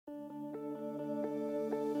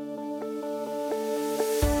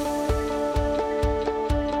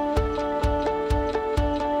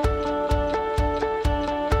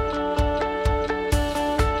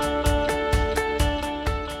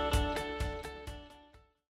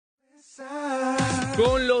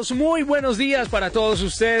Con los muy buenos días para todos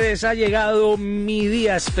ustedes, ha llegado mi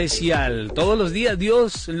día especial. Todos los días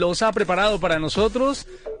Dios los ha preparado para nosotros,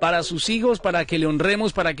 para sus hijos, para que le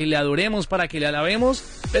honremos, para que le adoremos, para que le alabemos.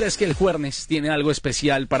 Pero es que el jueves tiene algo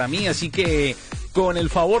especial para mí, así que con el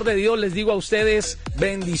favor de Dios les digo a ustedes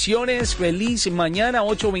bendiciones, feliz mañana,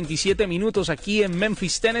 8:27 minutos aquí en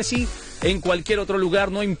Memphis, Tennessee. En cualquier otro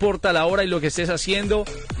lugar, no importa la hora y lo que estés haciendo,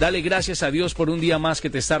 dale gracias a Dios por un día más que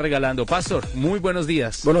te está regalando. Pastor, muy buenos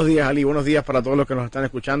días. Buenos días, Ali, buenos días para todos los que nos están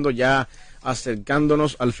escuchando, ya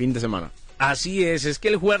acercándonos al fin de semana. Así es que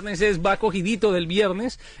el jueves va cogidito del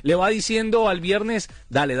viernes, le va diciendo al viernes,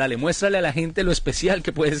 dale, muéstrale a la gente lo especial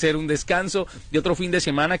que puede ser un descanso de otro fin de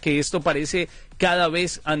semana, que esto parece cada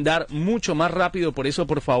vez andar mucho más rápido. Por eso,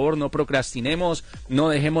 por favor, no procrastinemos, no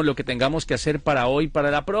dejemos lo que tengamos que hacer para hoy, para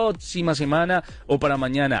la próxima semana o para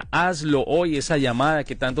mañana. Hazlo hoy, esa llamada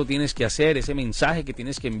que tanto tienes que hacer, ese mensaje que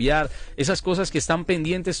tienes que enviar, esas cosas que están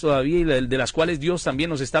pendientes todavía y de las cuales Dios también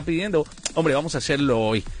nos está pidiendo. Hombre, vamos a hacerlo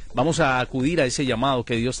hoy, vamos a acudir a ese llamado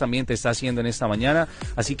que Dios también te está haciendo en esta mañana.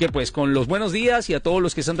 Así que pues con los buenos días y a todos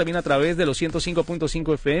los que están también a través de los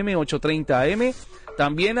 105.5 FM, 830 AM,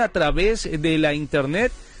 también a través de la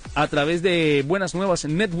internet, a través de Buenas Nuevas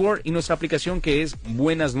Network y nuestra aplicación que es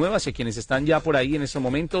Buenas Nuevas, y a quienes están ya por ahí en estos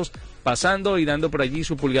momentos pasando y dando por allí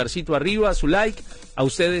su pulgarcito arriba, su like, a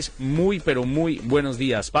ustedes muy pero muy buenos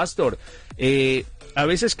días. Pastor, a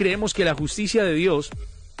veces creemos que la justicia de Dios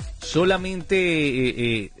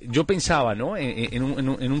solamente, yo pensaba, ¿no? En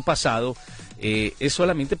un pasado, es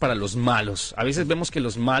solamente para los malos. A veces vemos que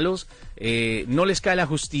los malos no les cae la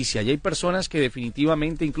justicia, y hay personas que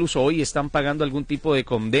definitivamente incluso hoy están pagando algún tipo de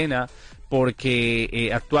condena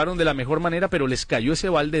porque actuaron de la mejor manera, pero les cayó ese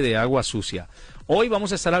balde de agua sucia. Hoy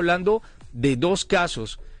vamos a estar hablando de dos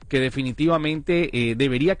casos que definitivamente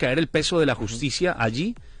debería caer el peso de la justicia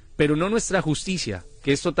allí, pero no nuestra justicia,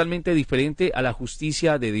 que es totalmente diferente a la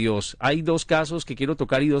justicia de Dios. Hay dos casos que quiero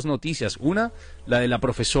tocar y dos noticias. Una, la de la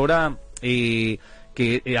profesora que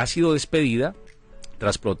ha sido despedida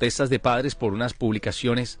tras protestas de padres por unas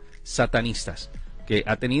publicaciones satanistas que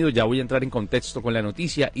ha tenido. Ya voy a entrar en contexto con la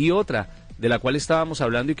noticia. Y otra, de la cual estábamos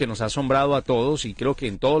hablando y que nos ha asombrado a todos, y creo que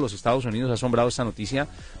en todos los Estados Unidos ha asombrado esta noticia.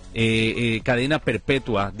 Cadena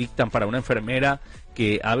perpetua dictan para una enfermera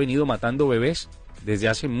que ha venido matando bebés desde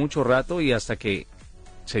hace mucho rato y hasta que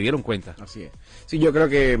se dieron cuenta. Así es. Sí, yo creo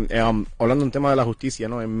que, hablando un tema de la justicia,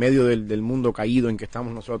 ¿no? En medio del mundo caído en que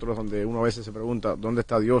estamos nosotros, donde uno a veces se pregunta, ¿dónde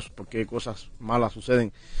está Dios? ¿Por qué cosas malas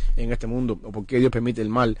suceden en este mundo? ¿O por qué Dios permite el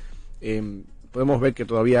mal? Podemos ver que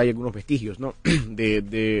todavía hay algunos vestigios, ¿no?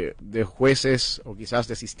 de jueces o quizás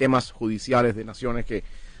de sistemas judiciales de naciones que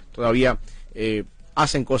todavía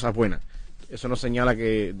hacen cosas buenas. Eso nos señala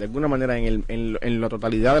que de alguna manera en la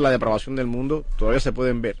totalidad de la depravación del mundo todavía se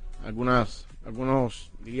pueden ver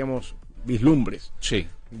algunos, diríamos, vislumbres, sí,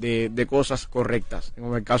 de cosas correctas, como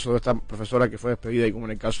en el caso de esta profesora que fue despedida y como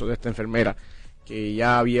en el caso de esta enfermera que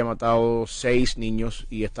ya había matado 6 niños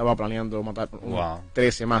y estaba planeando matar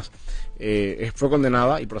 13 más. Fue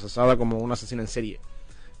condenada y procesada como una asesina en serie,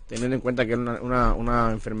 teniendo en cuenta que era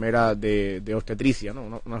una enfermera de obstetricia,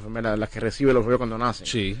 ¿no? Una enfermera de las que recibe los bebés cuando nacen.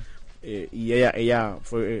 Sí. Y ella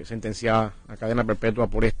fue sentenciada a cadena perpetua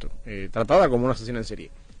por esto, tratada como una asesina en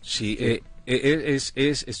serie. Sí,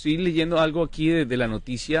 estoy leyendo algo aquí de la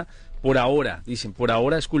noticia. Por ahora, dicen, por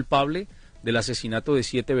ahora es culpable del asesinato de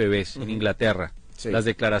 7 bebés en Inglaterra. Sí. Las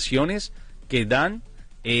declaraciones que dan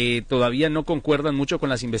todavía no concuerdan mucho con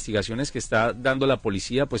las investigaciones que está dando la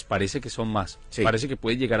policía, pues parece que son más. Sí. Parece que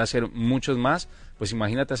puede llegar a ser muchos más. Pues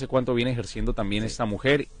imagínate hace cuánto viene ejerciendo también esta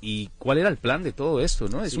mujer y cuál era el plan de todo esto,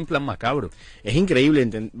 ¿no? Es un plan macabro. Es increíble,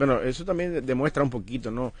 bueno, eso también demuestra un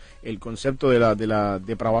poquito, ¿no? El concepto de la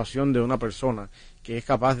depravación de una persona que es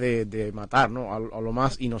capaz de matar, ¿no? A lo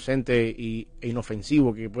más inocente e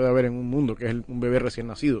inofensivo que puede haber en un mundo, que es un bebé recién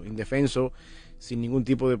nacido, indefenso, sin ningún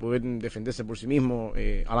tipo de poder defenderse por sí mismo,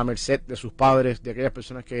 a la merced de sus padres, de aquellas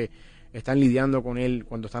personas que están lidiando con él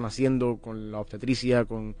cuando está naciendo, con la obstetricia,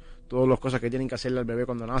 con todas las cosas que tienen que hacerle al bebé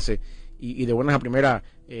cuando nace, y de buenas a primeras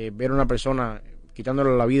ver a una persona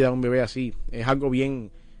quitándole la vida a un bebé así, es algo bien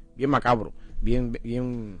macabro,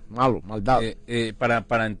 bien malo, maldad.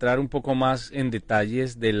 Para entrar un poco más en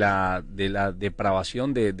detalles de la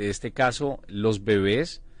depravación de este caso, los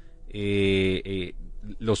bebés,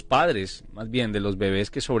 los padres, más bien, de los bebés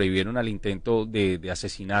que sobrevivieron al intento de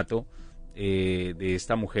asesinato de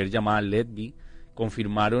esta mujer llamada Letby,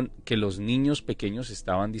 confirmaron que los niños pequeños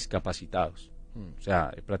estaban discapacitados. O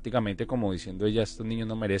sea, prácticamente como diciendo ella, estos niños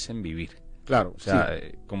no merecen vivir. Claro. O sea,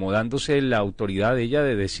 sí. Como dándose la autoridad de ella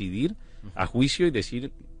de decidir a juicio y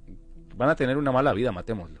decir, van a tener una mala vida,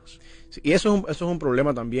 matémoslos. Sí, y eso es un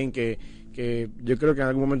problema también que yo creo que en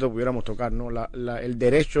algún momento pudiéramos tocar, ¿no? El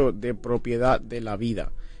derecho de propiedad de la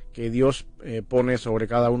vida que Dios pone sobre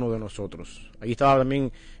cada uno de nosotros. Ahí estaba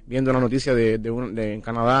también viendo una noticia de en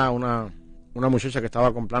Canadá, una muchacha que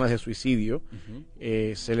estaba con planes de suicidio.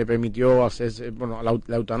 Se le permitió hacer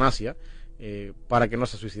la eutanasia para que no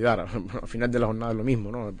se suicidara. Al final de la jornada es lo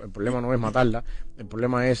mismo, ¿no? El problema no es matarla, el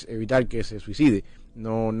problema es evitar que se suicide,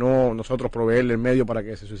 no nosotros proveerle el medio para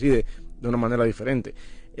que se suicide de una manera diferente.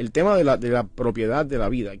 El tema de la propiedad de la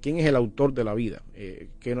vida, ¿quién es el autor de la vida?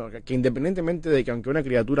 Que independientemente de que aunque una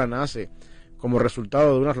criatura nace como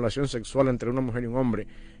resultado de una relación sexual entre una mujer y un hombre,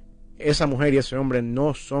 esa mujer y ese hombre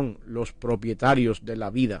no son los propietarios de la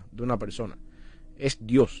vida de una persona. Es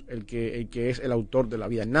Dios el que es el autor de la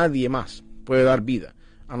vida. Nadie más puede dar vida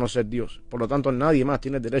a no ser Dios. Por lo tanto, nadie más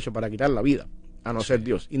tiene derecho para quitar la vida a no ser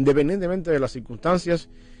Dios. Independientemente de las circunstancias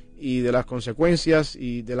y de las consecuencias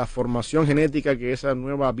y de la formación genética que esa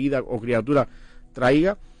nueva vida o criatura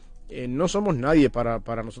traiga, no somos nadie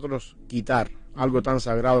para nosotros quitar algo tan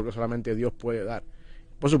sagrado que solamente Dios puede dar.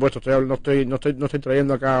 Por supuesto, no estoy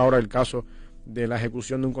trayendo acá ahora el caso de la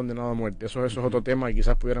ejecución de un condenado a muerte. Eso es otro tema y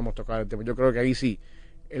quizás pudiéramos tocar el tema. Yo creo que ahí sí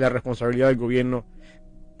es la responsabilidad del gobierno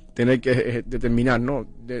tener que determinar, ¿no?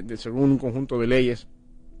 Según un conjunto de leyes,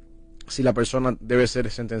 si la persona debe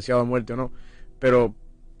ser sentenciada a muerte o no. Pero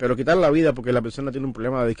quitar la vida porque la persona tiene un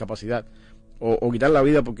problema de discapacidad, o quitar la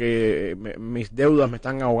vida porque mis deudas me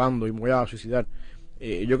están ahogando y me voy a suicidar,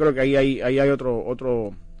 yo creo que ahí hay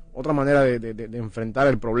otra manera de enfrentar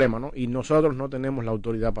el problema, ¿no? Y nosotros no tenemos la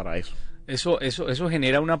autoridad para eso. Eso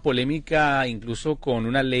genera una polémica incluso con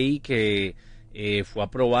una ley que fue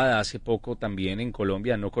aprobada hace poco también en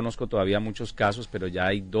Colombia. No conozco todavía muchos casos, pero ya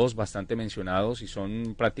hay dos bastante mencionados y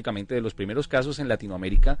son prácticamente de los primeros casos en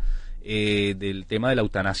Latinoamérica del tema de la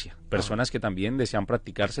eutanasia. Personas que también desean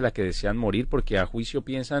practicársela, que desean morir porque a juicio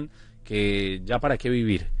piensan que ya para qué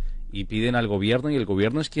vivir y piden al gobierno, y el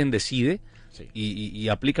gobierno es quien decide. Sí. Y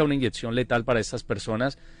aplica una inyección letal para estas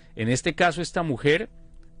personas. En este caso, esta mujer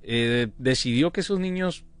decidió que esos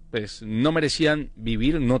niños pues no merecían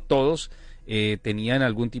vivir, no todos tenían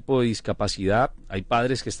algún tipo de discapacidad. Hay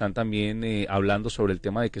padres que están también hablando sobre el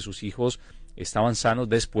tema de que sus hijos estaban sanos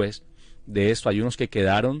después de esto. Hay unos que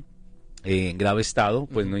quedaron en grave estado,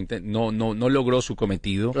 pues no logró su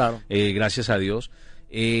cometido, claro. Gracias a Dios.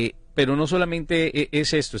 Pero no solamente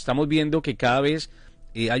es esto, estamos viendo que cada vez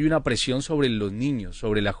hay una presión sobre los niños,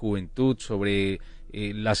 sobre la juventud, sobre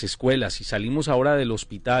las escuelas. Si salimos ahora del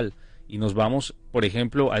hospital y nos vamos, por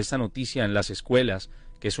ejemplo, a esta noticia en las escuelas,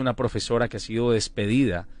 que es una profesora que ha sido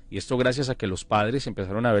despedida, y esto gracias a que los padres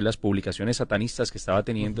empezaron a ver las publicaciones satanistas que estaba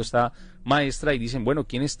teniendo esta maestra y dicen, bueno,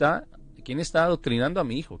 ¿quién está adoctrinando a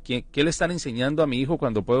mi hijo? ¿Qué le están enseñando a mi hijo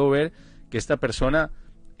cuando puedo ver que esta persona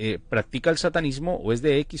practica el satanismo o es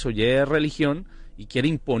de X o Y religión y quiere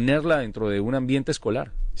imponerla dentro de un ambiente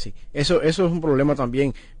escolar? Sí, eso es un problema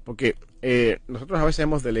también, porque nosotros a veces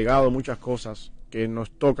hemos delegado muchas cosas que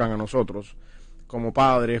nos tocan a nosotros, como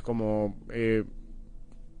padres, como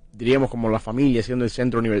diríamos como la familia, siendo el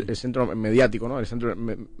centro mediático, ¿no? El centro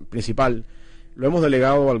principal. Lo hemos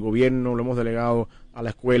delegado al gobierno, lo hemos delegado a la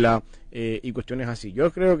escuela y cuestiones así.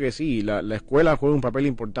 Yo creo que sí, la escuela juega un papel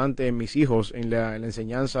importante en mis hijos, en la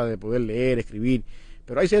enseñanza de poder leer, escribir,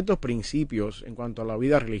 pero hay ciertos principios en cuanto a la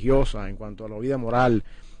vida religiosa, en cuanto a la vida moral,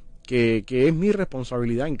 que es mi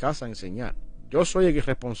responsabilidad en casa enseñar. Yo soy el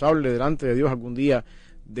responsable delante de Dios algún día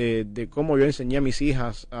de cómo yo enseñé a mis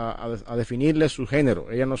hijas a definirles su género.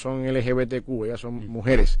 Ellas no son LGBTQ, ellas son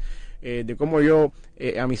mujeres. De cómo yo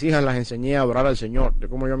a mis hijas las enseñé a adorar al Señor, de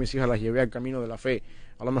cómo yo a mis hijas las llevé al camino de la fe.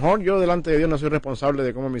 A lo mejor yo delante de Dios no soy responsable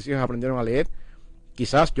de cómo mis hijas aprendieron a leer.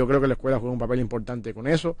 Quizás yo creo que la escuela juega un papel importante con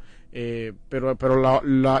eso, pero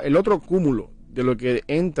el otro cúmulo de lo que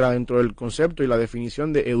entra dentro del concepto y la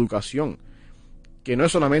definición de educación, que no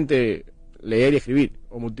es solamente leer y escribir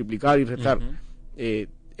o multiplicar y restar,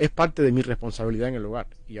 es parte de mi responsabilidad en el hogar.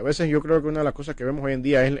 Y a veces yo creo que una de las cosas que vemos hoy en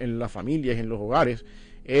día en las familias, en los hogares,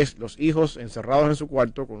 es los hijos encerrados en su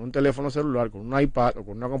cuarto con un teléfono celular, con un iPad o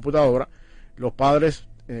con una computadora, los padres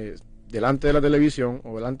delante de la televisión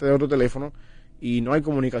o delante de otro teléfono, y no hay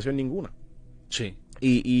comunicación ninguna. Sí.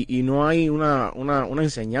 Y no hay una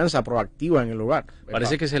enseñanza proactiva en el hogar.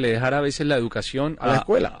 Parece que se le dejara a veces la educación a la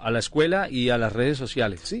escuela. A la escuela y a las redes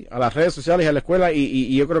sociales. Sí, a las redes sociales y a la escuela,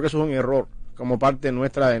 y yo creo que eso es un error como parte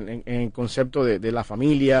nuestra en el concepto de la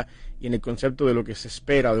familia y en el concepto de lo que se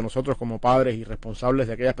espera de nosotros como padres y responsables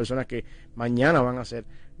de aquellas personas que mañana van a ser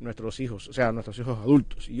nuestros hijos, o sea, nuestros hijos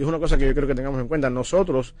adultos. Y es una cosa que yo creo que tengamos en cuenta.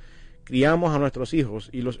 Nosotros criamos a nuestros hijos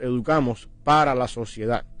y los educamos para la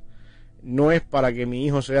sociedad. no es para que mi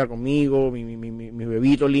hijo sea conmigo, mi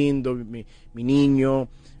bebito lindo, mi niño.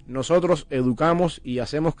 Nosotros educamos y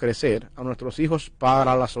hacemos crecer a nuestros hijos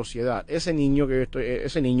para la sociedad. Ese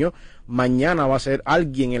niño mañana va a ser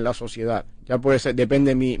alguien en la sociedad. Ya puede ser,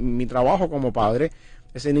 depende de mi trabajo como padre,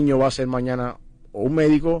 ese niño va a ser mañana o un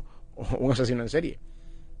médico o un asesino en serie.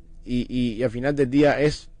 Y al final del día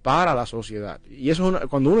es para la sociedad. Y eso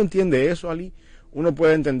cuando uno entiende eso, Ali, uno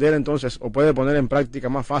puede entender entonces, o puede poner en práctica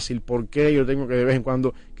más fácil por qué yo tengo que de vez en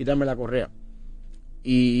cuando quitarme la correa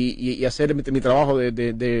y hacer mi trabajo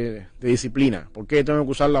de disciplina. ¿Por qué tengo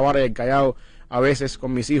que usar la vara y el callado a veces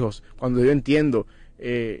con mis hijos? Cuando yo entiendo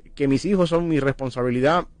que mis hijos son mi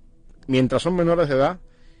responsabilidad mientras son menores de edad,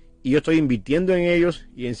 y yo estoy invirtiendo en ellos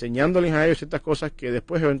y enseñándoles a ellos ciertas cosas que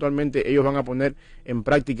después eventualmente ellos van a poner en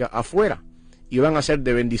práctica afuera, y van a ser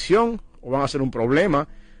de bendición o van a ser un problema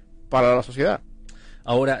para la sociedad.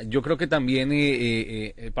 Ahora, yo creo que también,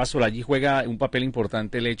 Pastor, allí juega un papel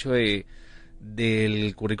importante el hecho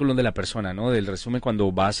del currículum de la persona, ¿no? Del resumen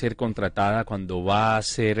cuando va a ser contratada, cuando va a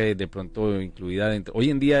ser de pronto incluida dentro. Hoy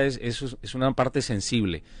en día eso es una parte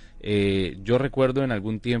sensible. Yo recuerdo en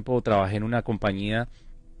algún tiempo trabajé en una compañía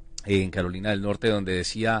en Carolina del Norte donde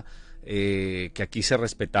decía que aquí se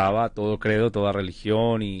respetaba todo credo, toda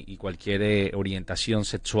religión y cualquier orientación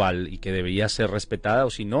sexual, y que debía ser respetada, o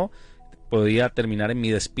si no, podía terminar en mi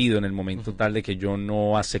despido en el momento tal de que yo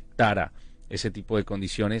no aceptara ese tipo de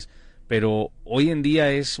condiciones. Pero hoy en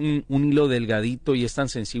día es un hilo delgadito y es tan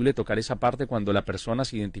sensible tocar esa parte cuando la persona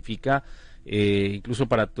se identifica, incluso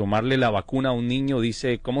para tomarle la vacuna a un niño,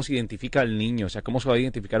 dice cómo se identifica al niño, o sea, cómo se va a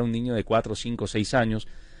identificar a un niño de 4, 5, 6 años.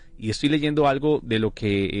 Y estoy leyendo algo de lo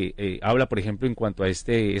que habla, por ejemplo, en cuanto a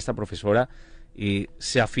esta profesora.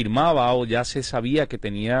 Se afirmaba o ya se sabía que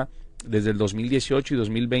tenía desde el 2018 y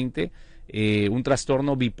 2020 un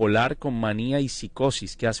trastorno bipolar con manía y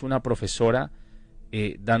psicosis que hace una profesora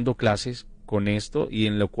dando clases con esto, y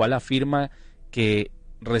en lo cual afirma que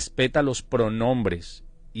respeta los pronombres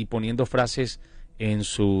y poniendo frases en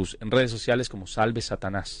sus redes sociales como salve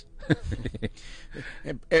Satanás.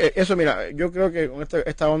 Eso, mira, yo creo que con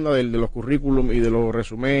esta onda de los currículum y de los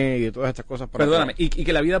resumés y de todas estas cosas perdóname, y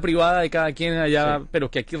que la vida privada de cada quien allá, sí, pero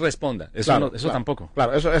que aquí responda, eso, claro, no, eso claro, tampoco.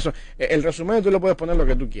 Claro, eso, el resumen tú le puedes poner lo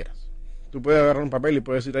que tú quieras. Tú puedes agarrar un papel y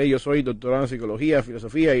puedes decir ahí, yo soy doctorado en psicología,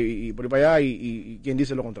 filosofía y por ahí para allá, y quien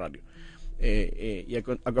dice lo contrario. Y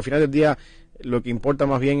al final del día lo que importa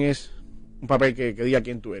más bien es un papel que diga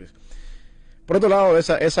quién tú eres. Por otro lado,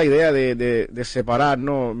 esa idea de separar,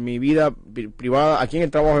 ¿no? Mi vida privada, aquí en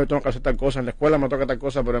el trabajo yo tengo que hacer tal cosa, en la escuela me toca tal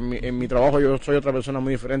cosa, pero en mi trabajo yo soy otra persona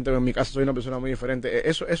muy diferente, o en mi casa soy una persona muy diferente.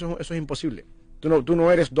 Eso es imposible. Tú no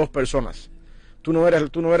eres dos personas. Tú no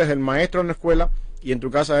eres el maestro en la escuela y en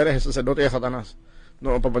tu casa eres el sacerdote de Satanás.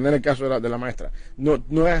 No, por poner el caso de la maestra.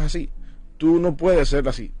 No es así. Tú no puedes ser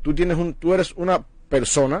así. Tú eres una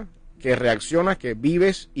persona que reacciona, que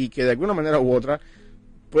vives y que de alguna manera u otra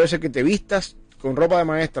puede ser que te vistas con ropa de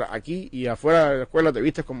maestra aquí y afuera de la escuela te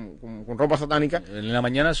vistes con ropa satánica. En la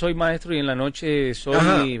mañana soy maestro y en la noche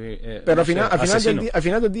soy pero al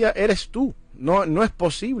final del día eres tú. No es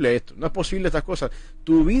posible esto, no es posible estas cosas.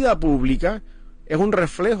 Tu vida pública es un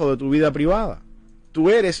reflejo de tu vida privada. Tú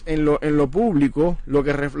eres en lo público lo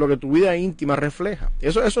que tu vida íntima refleja.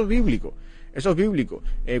 Eso es bíblico. Eso es bíblico.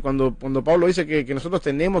 Cuando Pablo dice que nosotros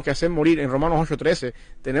tenemos que hacer morir, en Romanos 8:13,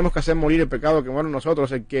 tenemos que hacer morir el pecado que muere en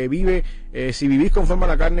nosotros. El que vive, si vivís conforme a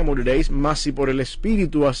la carne, moriréis, mas si por el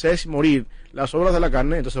Espíritu hacéis morir las obras de la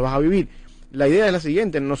carne, entonces vas a vivir. La idea es la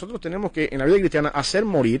siguiente: nosotros tenemos que, en la vida cristiana, hacer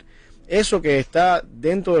morir eso que está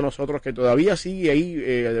dentro de nosotros, que todavía sigue ahí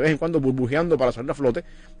de vez en cuando burbujeando para salir a flote,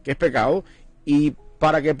 que es pecado, y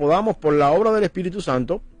para que podamos, por la obra del Espíritu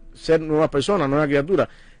Santo, ser nuevas personas, nuevas criaturas.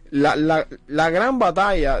 La gran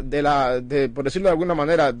batalla por decirlo de alguna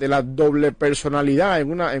manera, de la doble personalidad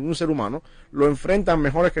en un ser humano, lo enfrentan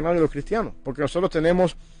mejores que nadie los cristianos, porque nosotros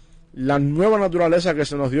tenemos la nueva naturaleza que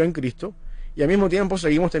se nos dio en Cristo, y al mismo tiempo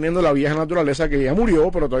seguimos teniendo la vieja naturaleza que ya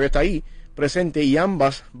murió, pero todavía está ahí, presente, y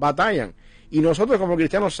ambas batallan. Y nosotros como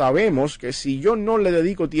cristianos sabemos que si yo no le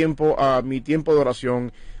dedico tiempo a mi tiempo de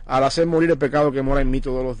oración, al hacer morir el pecado que mora en mí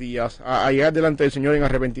todos los días, a llegar delante del Señor en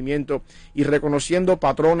arrepentimiento y reconociendo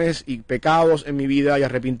patrones y pecados en mi vida y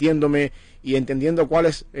arrepintiéndome y entendiendo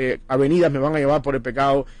cuáles avenidas me van a llevar por el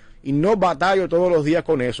pecado, y no batallo todos los días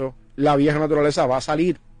con eso, la vieja naturaleza va a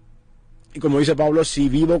salir. Y como dice Pablo, si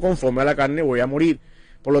vivo conforme a la carne voy a morir.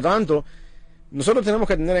 Por lo tanto, nosotros tenemos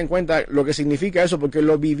que tener en cuenta lo que significa eso, porque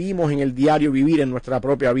lo vivimos en el diario vivir, en nuestra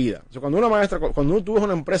propia vida. O sea, cuando tú ves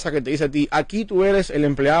una empresa que te dice a ti, aquí tú eres el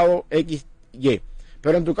empleado XY,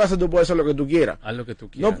 pero en tu casa tú puedes hacer lo que tú quieras. Haz lo que tú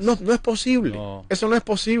quieras. No es posible. No. Eso no es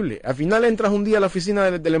posible. Al final entras un día a la oficina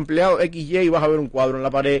del empleado XY y vas a ver un cuadro en la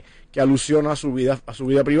pared que alusiona a su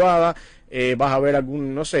vida privada. Vas a ver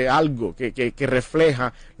algo que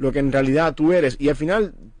refleja lo que en realidad tú eres. Y al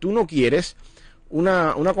final tú no quieres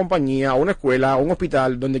una compañía, una escuela, un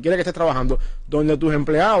hospital, donde quiera que estés trabajando, donde tus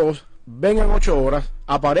empleados vengan 8 horas,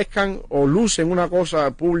 aparezcan o lucen una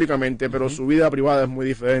cosa públicamente, pero su vida privada es muy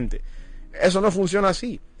diferente. Eso no funciona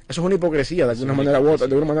así. Eso es una hipocresía, de alguna manera u otra,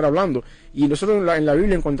 de alguna manera hablando. Y nosotros en la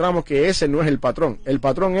Biblia encontramos que ese no es el patrón. El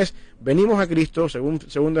patrón es, venimos a Cristo, según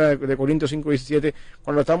 2 de Corintios 5:17,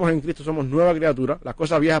 cuando estamos en Cristo somos nueva criatura, las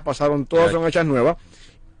cosas viejas pasaron, todas son hechas nuevas.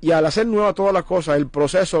 Y al hacer nuevas todas las cosas, el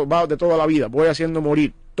proceso va de toda la vida. Voy haciendo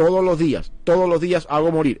morir todos los días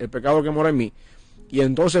hago morir el pecado que mora en mí. Y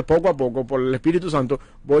entonces poco a poco, por el Espíritu Santo,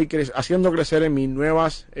 voy haciendo crecer en mí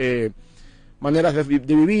nuevas maneras de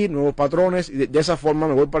vivir, nuevos patrones, y de esa forma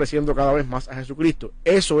me voy pareciendo cada vez más a Jesucristo.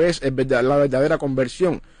 Eso es la verdadera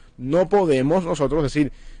conversión. No podemos nosotros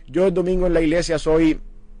decir, yo el domingo en la iglesia soy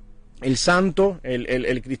el santo,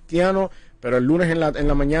 el cristiano, pero el lunes en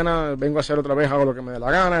la mañana vengo a hacer otra vez, hago lo que me dé la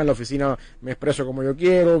gana, en la oficina me expreso como yo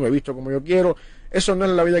quiero, me visto como yo quiero. Eso no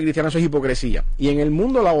es la vida cristiana, eso es hipocresía. Y en el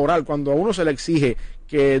mundo laboral, cuando a uno se le exige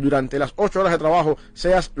que durante las 8 horas de trabajo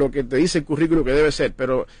seas lo que te dice el currículo que debe ser,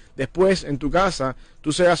 pero después en tu casa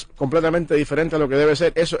tú seas completamente diferente a lo que debe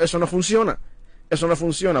ser, eso no funciona. Eso no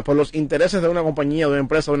funciona. Por los intereses de una compañía, de una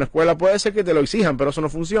empresa, de una escuela, puede ser que te lo exijan, pero eso no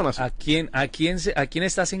funciona así. ¿A quién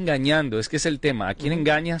estás engañando? Es que es el tema. ¿A quién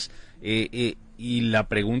engañas? Y la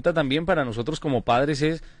pregunta también para nosotros como padres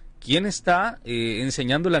es, ¿quién está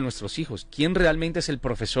enseñándole a nuestros hijos? ¿Quién realmente es el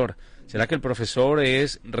profesor? ¿Será que el profesor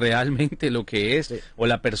es realmente lo que es? Sí. ¿O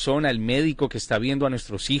la persona, el médico que está viendo a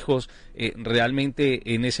nuestros hijos,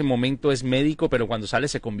 realmente en ese momento es médico, pero cuando sale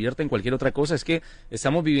se convierte en cualquier otra cosa? Es que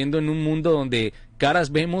estamos viviendo en un mundo donde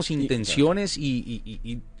caras vemos, intenciones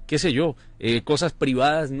y qué sé yo, cosas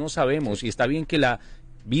privadas no sabemos. Sí. Y está bien que la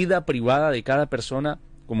vida privada de cada persona,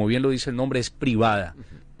 como bien lo dice el nombre, es privada.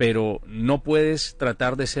 Pero no puedes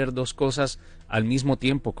tratar de ser dos cosas al mismo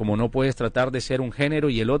tiempo, como no puedes tratar de ser un género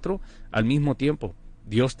y el otro al mismo tiempo.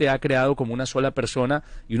 Dios te ha creado como una sola persona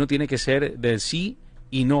y uno tiene que ser del sí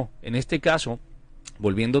y no. En este caso,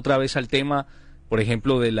 volviendo otra vez al tema, por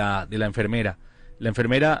ejemplo, de la enfermera. La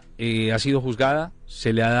enfermera ha sido juzgada,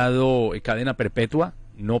 se le ha dado cadena perpetua,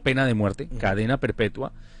 no pena de muerte, cadena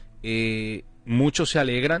perpetua. Muchos se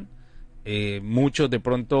alegran. Muchos de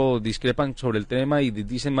pronto discrepan sobre el tema y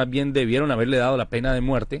dicen más bien debieron haberle dado la pena de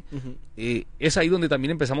muerte. Es ahí donde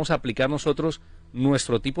también empezamos a aplicar nosotros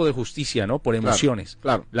nuestro tipo de justicia, ¿no? Por emociones.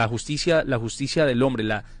 Claro. La justicia del hombre,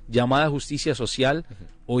 la llamada justicia social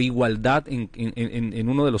o igualdad en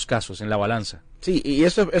uno de los casos, en la balanza. Sí, y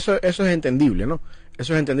eso es entendible, ¿no?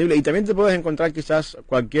 Eso es entendible. Y también te puedes encontrar quizás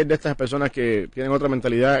cualquier de estas personas que tienen otra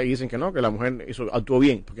mentalidad y dicen que no, que la mujer actuó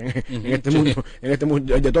bien, porque en este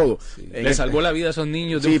mundo hay de todo. Sí. Le salvó la vida a esos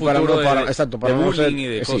niños de un futuro de bullying y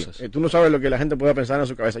de cosas. Tú no sabes lo que la gente puede pensar en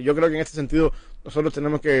su cabeza. Yo creo que en este sentido nosotros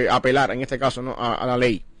tenemos que apelar, en este caso, ¿no? a la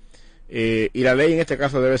ley. Y la ley en este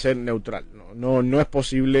caso debe ser neutral. No es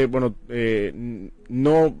posible,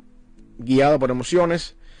 no guiada por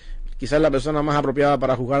emociones. Quizás la persona más apropiada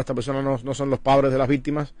para juzgar a esta persona no son los padres de las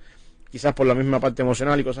víctimas, quizás por la misma parte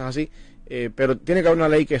emocional y cosas así, pero tiene que haber una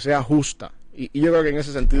ley que sea justa. Y yo creo que en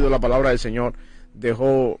ese sentido la palabra del Señor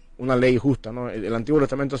dejó una ley justa, ¿no? El Antiguo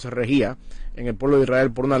Testamento se regía en el pueblo de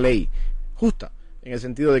Israel por una ley justa, en el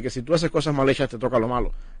sentido de que si tú haces cosas mal hechas te toca lo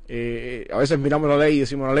malo. A veces miramos la ley y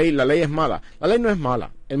decimos la ley es mala. La ley no es mala,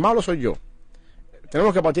 el malo soy yo.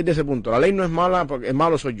 Tenemos que partir de ese punto. La ley no es mala porque el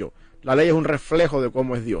malo soy yo. La ley es un reflejo de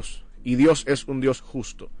cómo es Dios. Y Dios es un Dios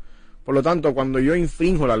justo. Por lo tanto, cuando yo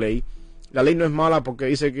infrinjo la ley no es mala porque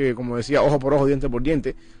dice que, como decía, ojo por ojo, diente por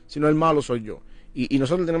diente, sino el malo soy yo. Y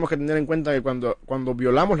nosotros tenemos que tener en cuenta que cuando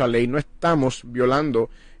violamos la ley, no estamos violando,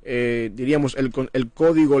 diríamos, el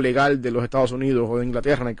código legal de los Estados Unidos o de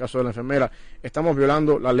Inglaterra, en el caso de la enfermera. Estamos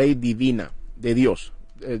violando la ley divina de Dios.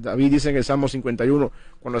 David dice en el Salmo 51,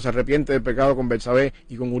 cuando se arrepiente del pecado con Betsabé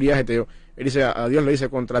y con Urías Eteo, él dice, a Dios le dice,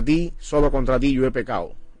 contra ti, solo contra ti yo he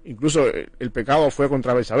pecado. Incluso el pecado fue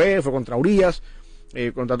contra Betsabé, fue contra Urías,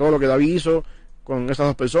 contra todo lo que David hizo con esas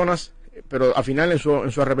dos personas, pero al final en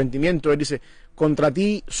su arrepentimiento él dice, contra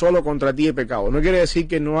ti, solo contra ti he pecado. No quiere decir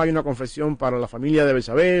que no hay una confesión para la familia de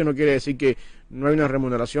Betsabé, no quiere decir que no hay una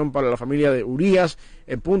remuneración para la familia de Urías.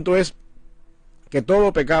 El punto es que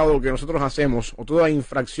todo pecado que nosotros hacemos, o toda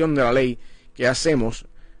infracción de la ley que hacemos,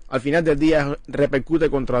 al final del día repercute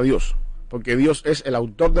contra Dios, porque Dios es el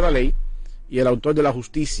autor de la ley y el autor de la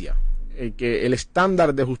justicia. El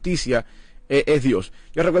estándar de justicia es Dios.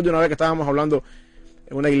 Yo recuerdo una vez que estábamos hablando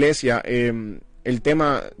en una iglesia el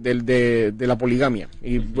tema de la poligamia,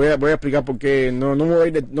 y voy a explicar por qué, no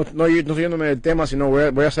estoy yéndome del tema, sino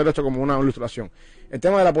voy a hacer esto como una ilustración. El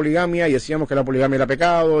tema de la poligamia, y decíamos que la poligamia era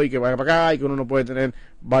pecado, y que vaya para acá, y que uno no puede tener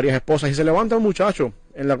varias esposas, y se levanta un muchacho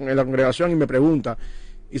en la congregación y me pregunta,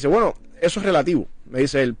 y dice, bueno, eso es relativo, me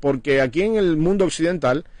dice él, porque aquí en el mundo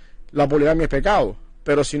occidental la poligamia es pecado,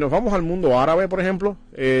 pero si nos vamos al mundo árabe, por ejemplo,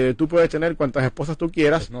 tú puedes tener cuantas esposas tú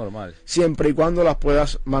quieras, es normal, siempre y cuando las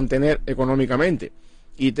puedas mantener económicamente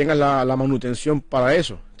y tengas la manutención para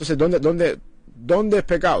eso. Entonces, ¿dónde es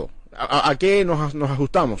pecado? ¿A qué nos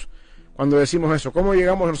ajustamos cuando decimos eso? ¿Cómo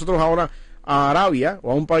llegamos nosotros ahora a Arabia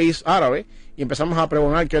o a un país árabe y empezamos a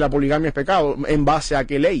pregonar que la poligamia es pecado? ¿En base a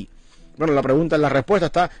qué ley? Bueno, la respuesta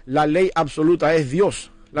está, la ley absoluta es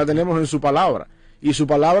Dios, la tenemos en su palabra. Y su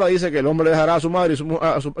palabra dice que el hombre dejará a su madre y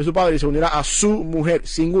a su padre y se unirá a su mujer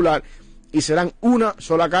singular y serán una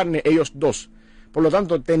sola carne, ellos dos. Por lo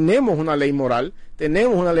tanto, tenemos una ley moral,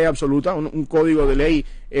 tenemos una ley absoluta, un código de ley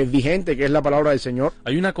vigente que es la palabra del Señor.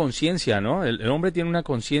 Hay una conciencia, ¿no? El hombre tiene una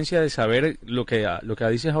conciencia de saber lo que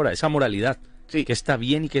dices ahora, esa moralidad. Sí. Que está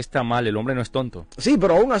bien y que está mal, el hombre no es tonto. Sí,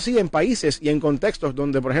 pero aún así en países y en contextos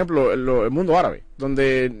donde, por ejemplo, el mundo árabe,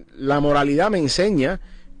 donde la moralidad me enseña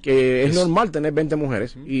que es normal tener 20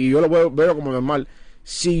 mujeres, y yo lo veo como normal.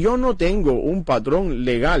 Si yo no tengo un patrón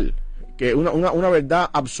legal, que una verdad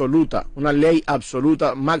absoluta, una ley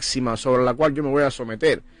absoluta máxima sobre la cual yo me voy a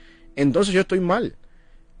someter, entonces yo estoy mal.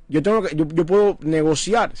 Yo puedo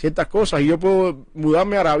negociar ciertas cosas y yo puedo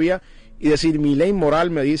mudarme a Arabia y decir, mi ley moral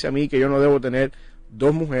me dice a mí que yo no debo tener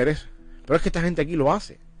 2 mujeres, pero es que esta gente aquí lo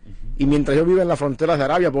hace. Y mientras yo viva en las fronteras de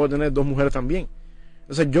Arabia puedo tener 2 mujeres también.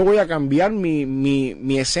 Entonces yo voy a cambiar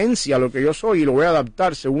mi esencia, lo que yo soy, y lo voy a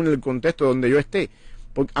adaptar según el contexto donde yo esté.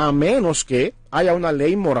 Porque a menos que haya una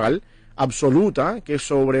ley moral absoluta que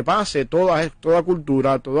sobrepase toda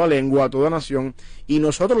cultura, toda lengua, toda nación, y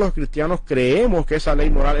nosotros los cristianos creemos que esa ley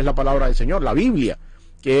moral es la palabra del Señor, la Biblia,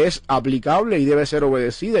 que es aplicable y debe ser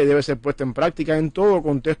obedecida y debe ser puesta en práctica en todo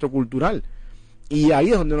contexto cultural. Y ahí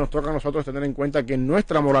es donde nos toca a nosotros tener en cuenta que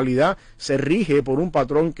nuestra moralidad se rige por un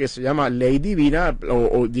patrón que se llama ley divina,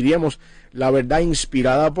 o diríamos la verdad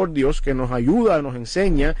inspirada por Dios, que nos ayuda, nos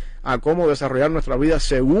enseña a cómo desarrollar nuestra vida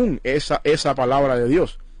según esa palabra de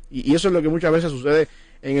Dios. Y eso es lo que muchas veces sucede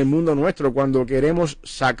en el mundo nuestro, cuando queremos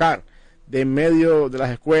sacar de en medio de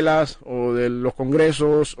las escuelas o de los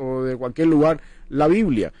congresos o de cualquier lugar la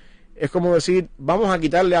Biblia. Es como decir, vamos a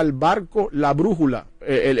quitarle al barco la brújula,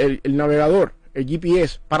 el navegador, el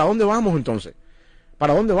GPS. ¿Para dónde vamos entonces?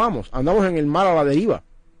 ¿Para dónde vamos? Andamos en el mar a la deriva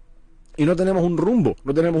y no tenemos un rumbo,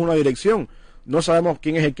 no tenemos una dirección, no sabemos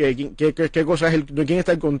quién es qué cosa es quién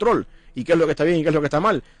está el control y qué es lo que está bien y qué es lo que está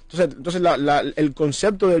mal. Entonces el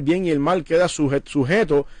concepto del bien y el mal queda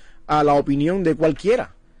sujeto a la opinión de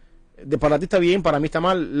cualquiera. Para ti está bien, para mí está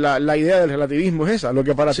mal. La idea del relativismo es esa. Lo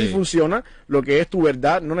que para ti funciona, lo que es tu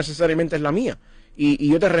verdad, no necesariamente es la mía.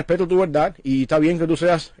 Y yo te respeto tu verdad, y está bien que tú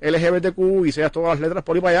seas LGBTQ y seas todas las letras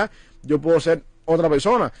por ahí para allá. Yo puedo ser otra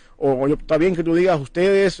persona, está bien que tú digas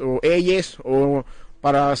ustedes o ellas, o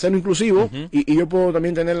para ser inclusivo, y yo puedo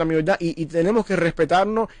también tener la mi verdad, y tenemos que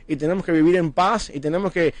respetarnos, y tenemos que vivir en paz, y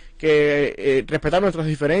tenemos que respetar nuestras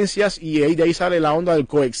diferencias, y de ahí sale la onda del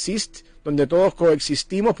coexist, donde todos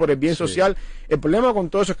coexistimos por el bien social. El problema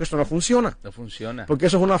con todo eso es que eso no funciona. No funciona. Porque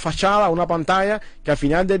eso es una fachada, una pantalla, que al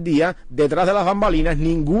final del día, detrás de las bambalinas,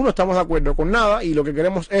 ninguno estamos de acuerdo con nada, y lo que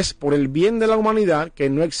queremos es, por el bien de la humanidad,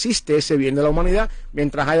 que no existe ese bien de la humanidad,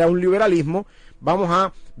 mientras haya un liberalismo, vamos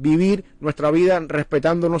a vivir nuestra vida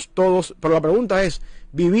respetándonos todos. Pero la pregunta es,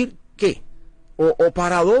 ¿vivir qué? ¿O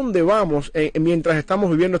para dónde vamos mientras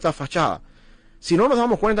estamos viviendo esta fachada? Si no nos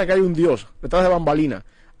damos cuenta que hay un Dios detrás de bambalinas,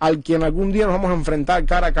 al quien algún día nos vamos a enfrentar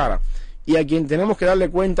cara a cara, y a quien tenemos que darle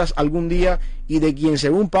cuentas algún día, y de quien,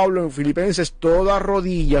 según Pablo en Filipenses, toda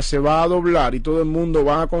rodilla se va a doblar y todo el mundo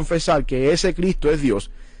va a confesar que ese Cristo es Dios.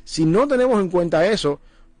 Si no tenemos en cuenta eso,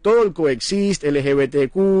 todo el coexist,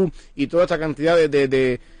 LGBTQ y toda esta cantidad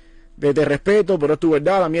de respeto, pero es tu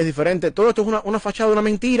verdad, la mía es diferente, todo esto es una fachada, una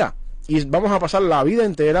mentira. Y vamos a pasar la vida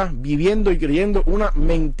entera viviendo y creyendo una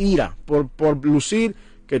mentira por lucir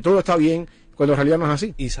que todo está bien, cuando en realidad no es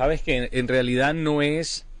así. Y sabes que en realidad no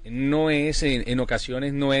es en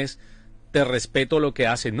ocasiones no es te respeto lo que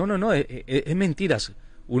haces. No, es mentiras.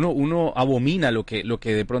 Uno abomina lo que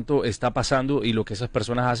de pronto está pasando y lo que esas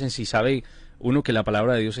personas hacen, si sabe uno que la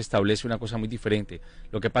palabra de Dios establece una cosa muy diferente.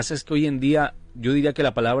 Lo que pasa es que hoy en día yo diría que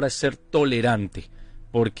la palabra es ser tolerante,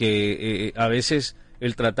 porque a veces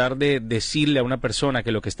el tratar de decirle a una persona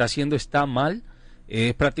que lo que está haciendo está mal,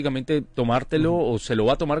 es prácticamente tomártelo o se lo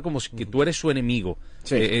va a tomar como si que tú eres su enemigo.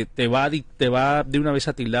 Sí. Te va de una vez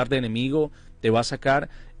a tildar de enemigo, te va a sacar.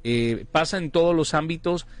 Pasa en todos los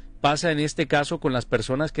ámbitos, pasa en este caso con las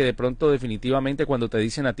personas que de pronto definitivamente cuando te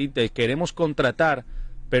dicen a ti te queremos contratar,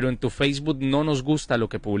 pero en tu Facebook no nos gusta lo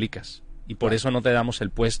que publicas. Y por eso no te damos el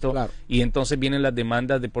puesto. Claro. Y entonces vienen las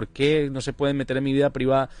demandas de por qué no se pueden meter en mi vida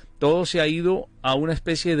privada. Todo se ha ido a una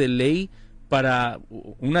especie de ley, para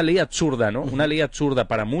una ley absurda, ¿no? Una ley absurda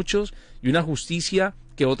para muchos y una justicia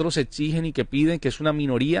que otros exigen y que piden, que es una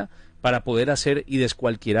minoría, para poder hacer y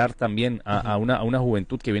descualquierar también a una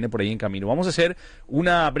juventud que viene por ahí en camino. Vamos a hacer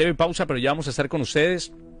una breve pausa, pero ya vamos a estar con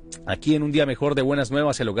ustedes aquí en un día mejor de Buenas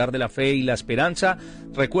Nuevas, el hogar de la fe y la esperanza.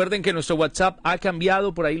 Recuerden que nuestro WhatsApp ha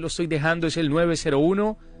cambiado, por ahí lo estoy dejando, es el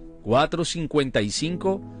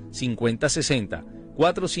 901-455-5060.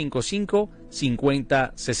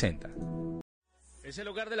 455-5060. Es el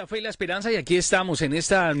hogar de la fe y la esperanza y aquí estamos en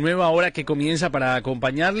esta nueva hora que comienza para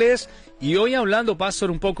acompañarles y hoy hablando,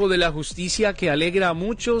 Pastor, un poco de la justicia que alegra a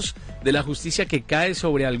muchos, de la justicia que cae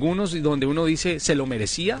sobre algunos y donde uno dice se lo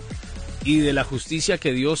merecía, y de la justicia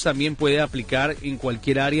que Dios también puede aplicar en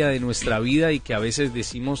cualquier área de nuestra vida y que a veces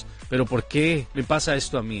decimos, pero ¿por qué me pasa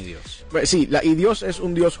esto a mí, Dios? Sí, y Dios es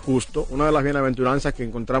un Dios justo. Una de las bienaventuranzas que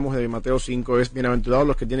encontramos de Mateo 5 es: bienaventurados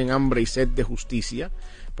los que tienen hambre y sed de justicia,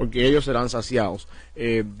 porque ellos serán saciados.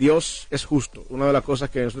 Dios es justo. Una de las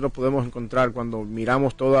cosas que nosotros podemos encontrar cuando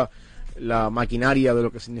miramos toda la maquinaria de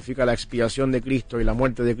lo que significa la expiación de Cristo y la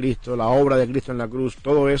muerte de Cristo, la obra de Cristo en la cruz,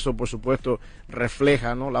 todo eso por supuesto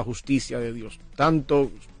refleja, ¿no?, la justicia de Dios.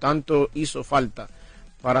 Tanto hizo falta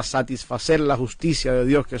para satisfacer la justicia de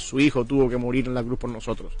Dios que su Hijo tuvo que morir en la cruz por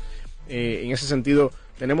nosotros. En ese sentido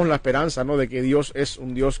tenemos la esperanza, ¿no?, de que Dios es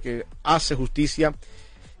un Dios que hace justicia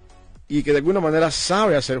y que de alguna manera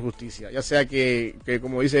sabe hacer justicia, ya sea que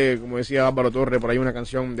como decía Álvaro Torres por ahí, una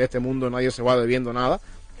canción, de este mundo nadie se va debiendo nada.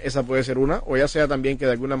 Esa puede ser una, o ya sea también que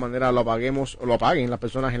de alguna manera lo apaguemos o lo apaguen las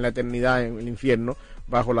personas en la eternidad, en el infierno,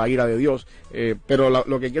 bajo la ira de Dios. Pero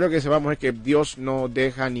lo que quiero que sepamos es que Dios no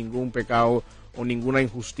deja ningún pecado o ninguna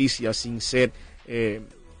injusticia sin ser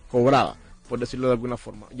cobrada, por decirlo de alguna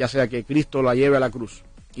forma. Ya sea que Cristo la lleve a la cruz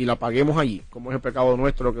y la paguemos allí, como es el pecado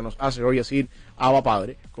nuestro que nos hace hoy decir Abba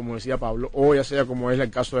Padre, como decía Pablo, o ya sea como es el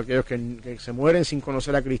caso de aquellos que se mueren sin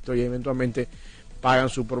conocer a Cristo y eventualmente pagan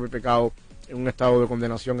su propio pecado en un estado de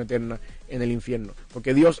condenación eterna en el infierno,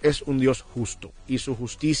 porque Dios es un Dios justo y su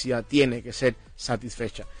justicia tiene que ser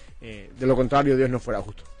satisfecha. De lo contrario, Dios no fuera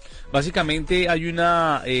justo. Básicamente hay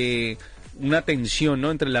una tensión,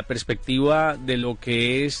 ¿no?, entre la perspectiva de lo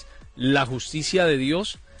que es la justicia de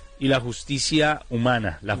Dios y la justicia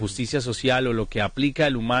humana, la justicia social o lo que aplica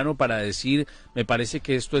el humano para decir, me parece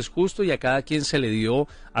que esto es justo y a cada quien se le dio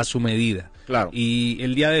a su medida. Claro. Y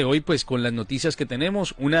el día de hoy, pues con las noticias que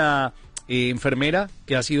tenemos, una enfermera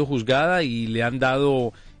que ha sido juzgada y le han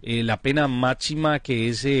dado la pena máxima, que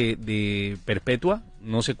es de perpetua,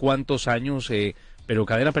 no sé cuántos años, pero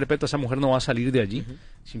cadena perpetua. Esa mujer no va a salir de allí,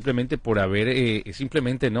 simplemente por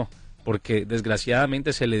simplemente no, porque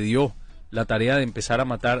desgraciadamente se le dio la tarea de empezar a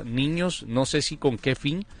matar niños, no sé si con qué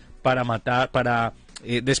fin, para matar, para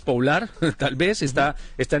despoblar, tal vez, está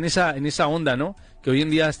en esa onda, ¿no?, que hoy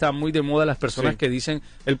en día está muy de moda las personas que dicen,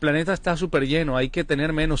 el planeta está súper lleno, hay que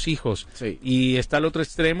tener menos hijos. Sí. Y está al otro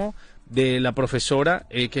extremo de la profesora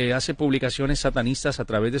que hace publicaciones satanistas a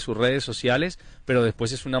través de sus redes sociales, pero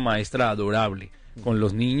después es una maestra adorable con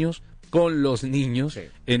los niños Sí.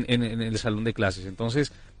 en el salón de clases.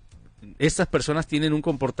 Entonces, estas personas tienen un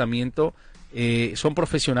comportamiento, son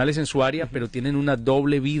profesionales en su área, pero tienen una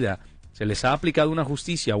doble vida. Se les ha aplicado una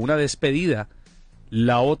justicia, una despedida,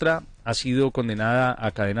 la otra ha sido condenada a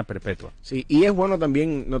cadena perpetua. Sí, y es bueno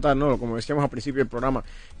también notar, ¿no?, como decíamos al principio del programa,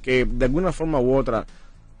 que de alguna forma u otra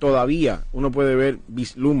todavía uno puede ver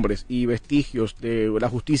vislumbres y vestigios de la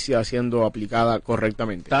justicia siendo aplicada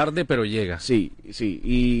correctamente. Tarde, pero llega. Sí,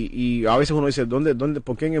 y a veces uno dice,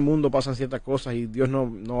 ¿por qué en el mundo pasan ciertas cosas y Dios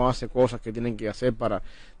no hace cosas que tienen que hacer para,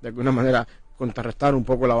 de alguna manera, contrarrestar un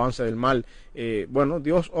poco el avance del mal? Bueno,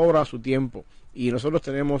 Dios obra a su tiempo. Y nosotros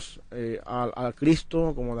tenemos a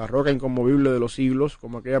Cristo como la roca inconmovible de los siglos,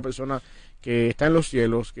 como aquella persona que está en los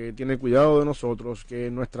cielos, que tiene cuidado de nosotros, que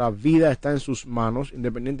nuestra vida está en sus manos,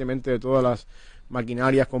 independientemente de todas las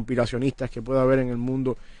maquinarias conspiracionistas que pueda haber en el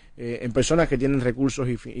mundo, en personas que tienen recursos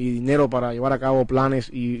y dinero para llevar a cabo planes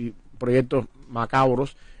y proyectos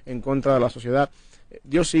macabros en contra de la sociedad.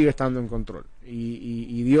 Dios sigue estando en control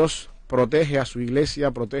y Dios protege a su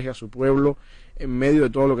iglesia, protege a su pueblo en medio de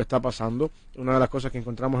todo lo que está pasando. Una de las cosas que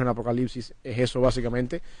encontramos en Apocalipsis es eso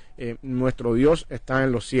básicamente. Nuestro Dios está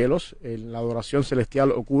en los cielos, la adoración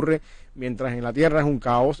celestial ocurre mientras en la tierra es un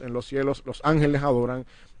caos. En los cielos los ángeles adoran,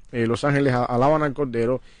 los ángeles alaban al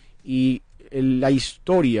Cordero, y la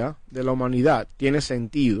historia de la humanidad tiene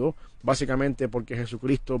sentido básicamente porque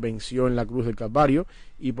Jesucristo venció en la cruz del Calvario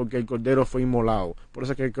y porque el Cordero fue inmolado. Por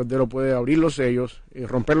eso es que el Cordero puede abrir los sellos,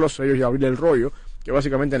 romper los sellos y abrir el rollo, que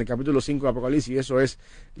básicamente en el capítulo 5 de Apocalipsis eso es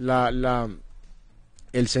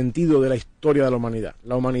el sentido de la historia de la humanidad.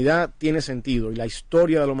 La humanidad tiene sentido y la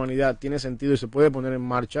historia de la humanidad tiene sentido y se puede poner en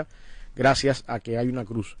marcha gracias a que hay una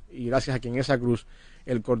cruz y gracias a que en esa cruz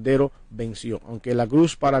el Cordero venció. Aunque la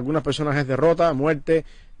cruz para algunas personas es derrota, muerte,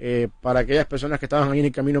 para aquellas personas que estaban ahí en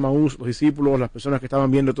el camino a Maús, los discípulos, las personas que estaban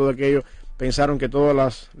viendo todo aquello, pensaron que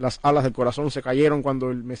todas las alas del corazón se cayeron cuando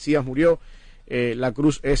el Mesías murió. La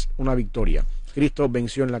cruz es una victoria. Cristo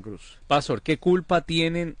venció en la cruz. Pastor, ¿qué culpa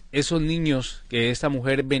tienen esos niños que esta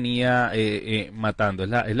mujer venía matando?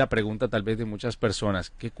 Es la pregunta tal vez de muchas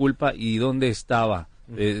personas. ¿Qué culpa y dónde estaba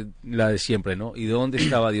la de siempre, ¿no? ¿Y dónde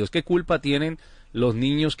estaba Dios? ¿Qué culpa tienen los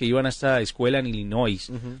niños que iban a esta escuela en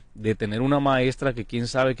Illinois de tener una maestra que quién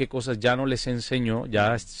sabe qué cosas ya no les enseñó,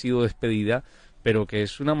 ya ha sido despedida, pero que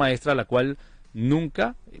es una maestra a la cual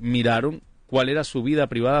nunca miraron cuál era su vida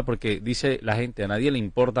privada? Porque dice la gente, a nadie le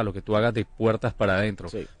importa lo que tú hagas de puertas para adentro,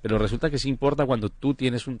 Sí. pero resulta que sí importa cuando tú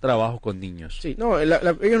tienes un trabajo con niños. Sí, no,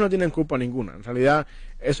 ellos no tienen culpa ninguna. En realidad,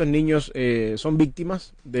 esos niños son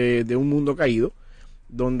víctimas de un mundo caído,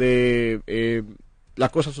 donde las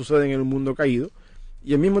cosas suceden en un mundo caído.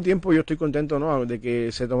 Y al mismo tiempo yo estoy contento, ¿no?, de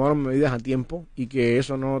que se tomaron medidas a tiempo y que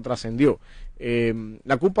eso no trascendió.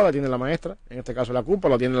 La culpa la tiene la maestra, en este caso la culpa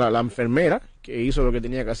la tiene la enfermera, que hizo lo que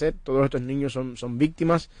tenía que hacer. Todos estos niños son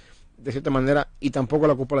víctimas de cierta manera, y tampoco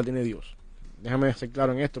la culpa la tiene Dios. Déjame ser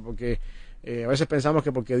claro en esto, porque a veces pensamos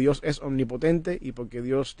que porque Dios es omnipotente y porque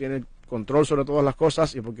Dios tiene control sobre todas las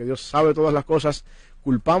cosas y porque Dios sabe todas las cosas,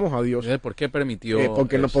 culpamos a Dios. ¿Por qué permitió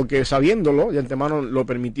Porque sabiéndolo de antemano lo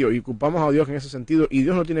permitió, y culpamos a Dios en ese sentido, y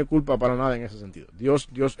Dios no tiene culpa para nada en ese sentido. Dios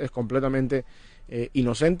es completamente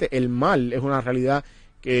inocente. El mal es una realidad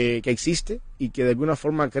que existe y que de alguna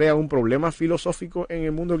forma crea un problema filosófico en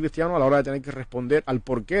el mundo cristiano a la hora de tener que responder al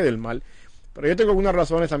porqué del mal. Pero yo tengo algunas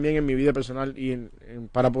razones también en mi vida personal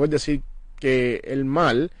para poder decir que el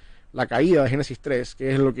mal, la caída de Génesis 3,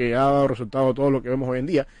 que es lo que ha dado resultado a todo lo que vemos hoy en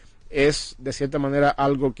día, es de cierta manera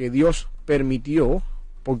algo que Dios permitió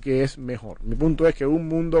porque es mejor. Mi punto es que un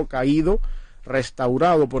mundo caído,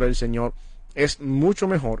 restaurado por el Señor, es mucho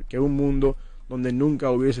mejor que un mundo donde nunca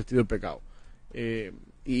hubiese existido el pecado.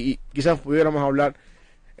 Y quizás pudiéramos hablar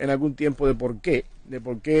en algún tiempo de por qué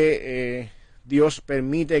Dios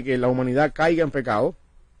permite que la humanidad caiga en pecado,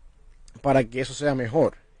 para que eso sea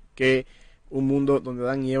mejor que un mundo donde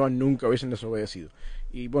Adán y Eva nunca hubiesen desobedecido.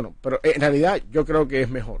 Y bueno, pero en realidad yo creo que es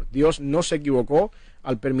mejor. Dios no se equivocó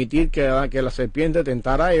al permitir que la serpiente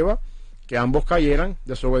tentara a Eva, que ambos cayeran,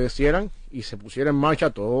 desobedecieran y se pusiera en marcha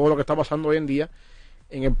todo lo que está pasando hoy en día.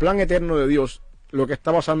 En el plan eterno de Dios, lo que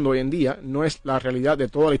está pasando hoy en día no es la realidad de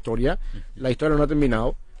toda la historia. La historia no ha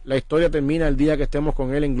terminado. La historia termina el día que estemos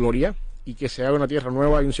con Él en gloria y que se haga una tierra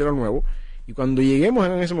nueva y un cielo nuevo. Y cuando lleguemos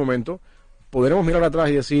en ese momento, podremos mirar atrás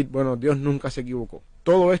y decir, bueno, Dios nunca se equivocó.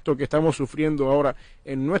 Todo esto que estamos sufriendo ahora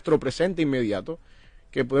en nuestro presente inmediato,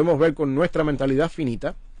 que podemos ver con nuestra mentalidad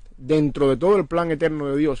finita, dentro de todo el plan eterno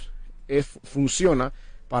de Dios, funciona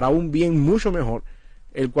para un bien mucho mejor,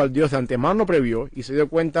 el cual Dios de antemano previó y se dio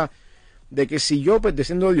cuenta de que si yo,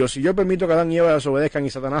 siendo Dios, si yo permito que Adán y Eva desobedezcan y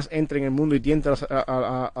Satanás entre en el mundo y tiente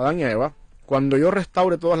a Adán y a Eva, cuando yo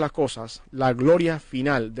restaure todas las cosas, la gloria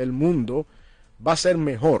final del mundo va a ser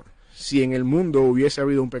mejor si en el mundo hubiese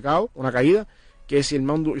habido un pecado, una caída, que si el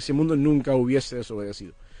mundo nunca hubiese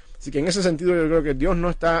desobedecido. Así que en ese sentido yo creo que Dios no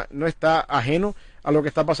está ajeno a lo que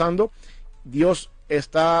está pasando. Dios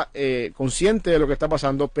está consciente de lo que está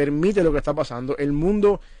pasando, permite lo que está pasando. El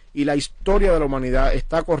mundo y la historia de la humanidad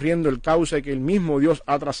está corriendo el cauce que el mismo Dios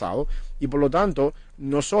ha trazado, y por lo tanto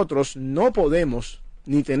nosotros no podemos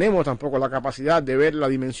ni tenemos tampoco la capacidad de ver la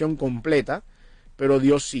dimensión completa, pero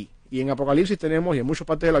Dios sí. Y en Apocalipsis tenemos, y en muchas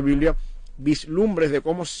partes de la Biblia, vislumbres de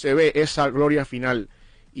cómo se ve esa gloria final.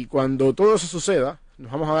 Y cuando todo eso suceda,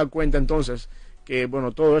 nos vamos a dar cuenta entonces que,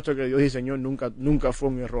 bueno, todo esto que Dios diseñó nunca fue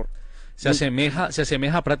un error. Se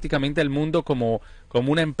asemeja prácticamente al mundo como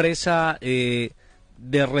una empresa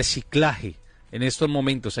de reciclaje. En estos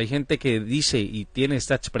momentos hay gente que dice y tiene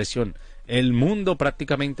esta expresión: el mundo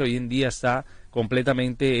prácticamente hoy en día está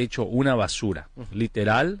completamente hecho una basura,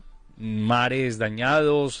 literal, mares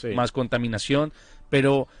dañados, sí, más contaminación,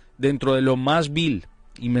 pero dentro de lo más vil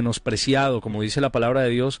y menospreciado, como dice la palabra de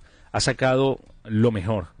Dios, ha sacado lo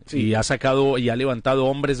mejor. Sí. Y ha sacado y ha levantado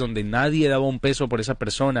hombres donde nadie daba un peso por esa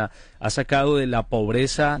persona. Ha sacado de la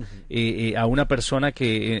pobreza a una persona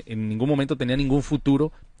que en ningún momento tenía ningún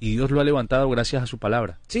futuro, y Dios lo ha levantado gracias a su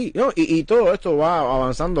palabra. Sí, no, y todo esto va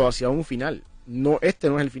avanzando hacia un final. No, este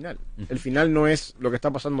no es el final. El final no es lo que está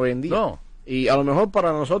pasando hoy en día. No. Y a lo mejor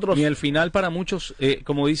para nosotros... Ni el final para muchos,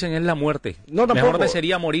 como dicen, es la muerte. No, tampoco. Mejor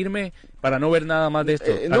sería morirme para no ver nada más de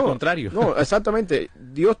esto. Al contrario. No, exactamente.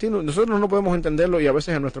 Nosotros no podemos entenderlo, y a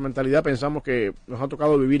veces en nuestra mentalidad pensamos que nos ha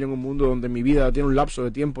tocado vivir en un mundo donde mi vida tiene un lapso de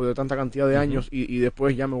tiempo de tanta cantidad de años y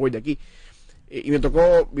después ya me voy de aquí. Y me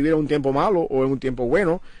tocó vivir en un tiempo malo o en un tiempo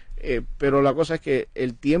bueno, pero la cosa es que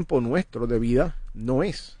el tiempo nuestro de vida no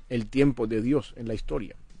es el tiempo de Dios en la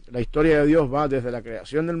historia. La historia de Dios va desde la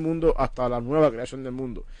creación del mundo hasta la nueva creación del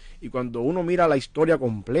mundo. Y cuando uno mira la historia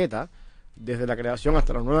completa, desde la creación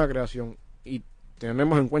hasta la nueva creación, y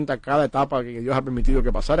tenemos en cuenta cada etapa que Dios ha permitido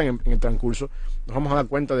que pasara en el transcurso, nos vamos a dar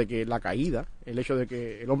cuenta de que la caída, el hecho de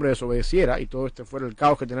que el hombre desobedeciera y todo este fuera el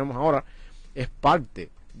caos que tenemos ahora, es parte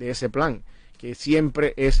de ese plan, que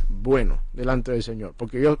siempre es bueno delante del Señor.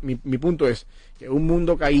 Porque mi punto es que un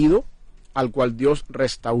mundo caído, al cual Dios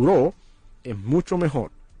restauró, es mucho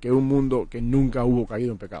mejor que un mundo que nunca hubo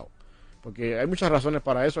caído en pecado. Porque hay muchas razones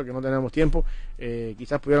para eso, que no tenemos tiempo.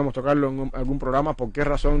 Quizás pudiéramos tocarlo en algún programa, por qué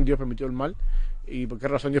razón Dios permitió el mal y por qué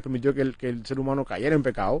razón Dios permitió que el ser humano cayera en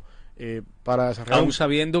pecado, para desarrollar... Aún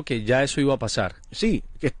sabiendo que ya eso iba a pasar. Sí,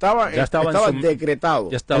 que estaba decretado,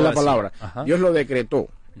 ya estaba es la así. palabra. Ajá. Dios lo decretó.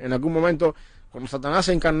 En algún momento, cuando Satanás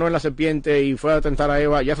se encarnó en la serpiente y fue a tentar a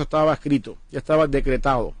Eva, ya eso estaba escrito, ya estaba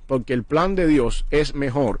decretado, porque el plan de Dios es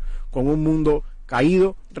mejor con un mundo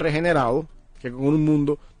caído, regenerado, que con un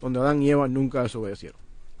mundo donde Adán y Eva nunca desobedecieron.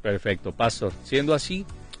 Perfecto, Pastor. Siendo así,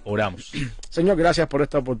 oramos. Señor, gracias por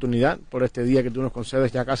esta oportunidad, por este día que tú nos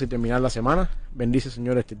concedes ya casi terminar la semana. Bendice,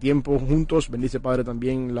 Señor, este tiempo juntos. Bendice, Padre,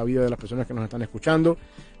 también la vida de las personas que nos están escuchando,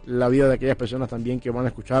 la vida de aquellas personas también que van a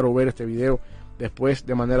escuchar o ver este video después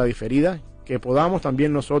de manera diferida. Que podamos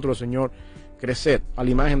también nosotros, Señor, crecer a la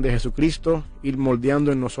imagen de Jesucristo, ir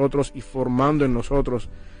moldeando en nosotros y formando en nosotros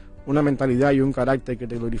una mentalidad y un carácter que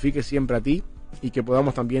te glorifique siempre a ti, y que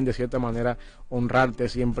podamos también de cierta manera honrarte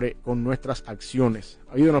siempre con nuestras acciones.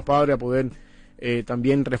 Ayúdanos, Padre, a poder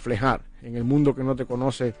también reflejar en el mundo que no te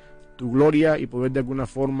conoce tu gloria, y poder de alguna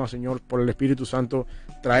forma, Señor, por el Espíritu Santo,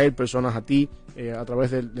 traer personas a ti a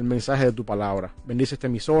través del mensaje de tu palabra. Bendice esta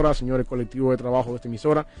emisora, Señor, el colectivo de trabajo de esta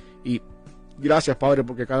emisora, y gracias, Padre,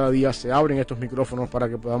 porque cada día se abren estos micrófonos para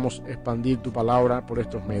que podamos expandir tu palabra por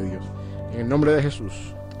estos medios. En el nombre de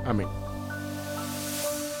Jesús. Amén.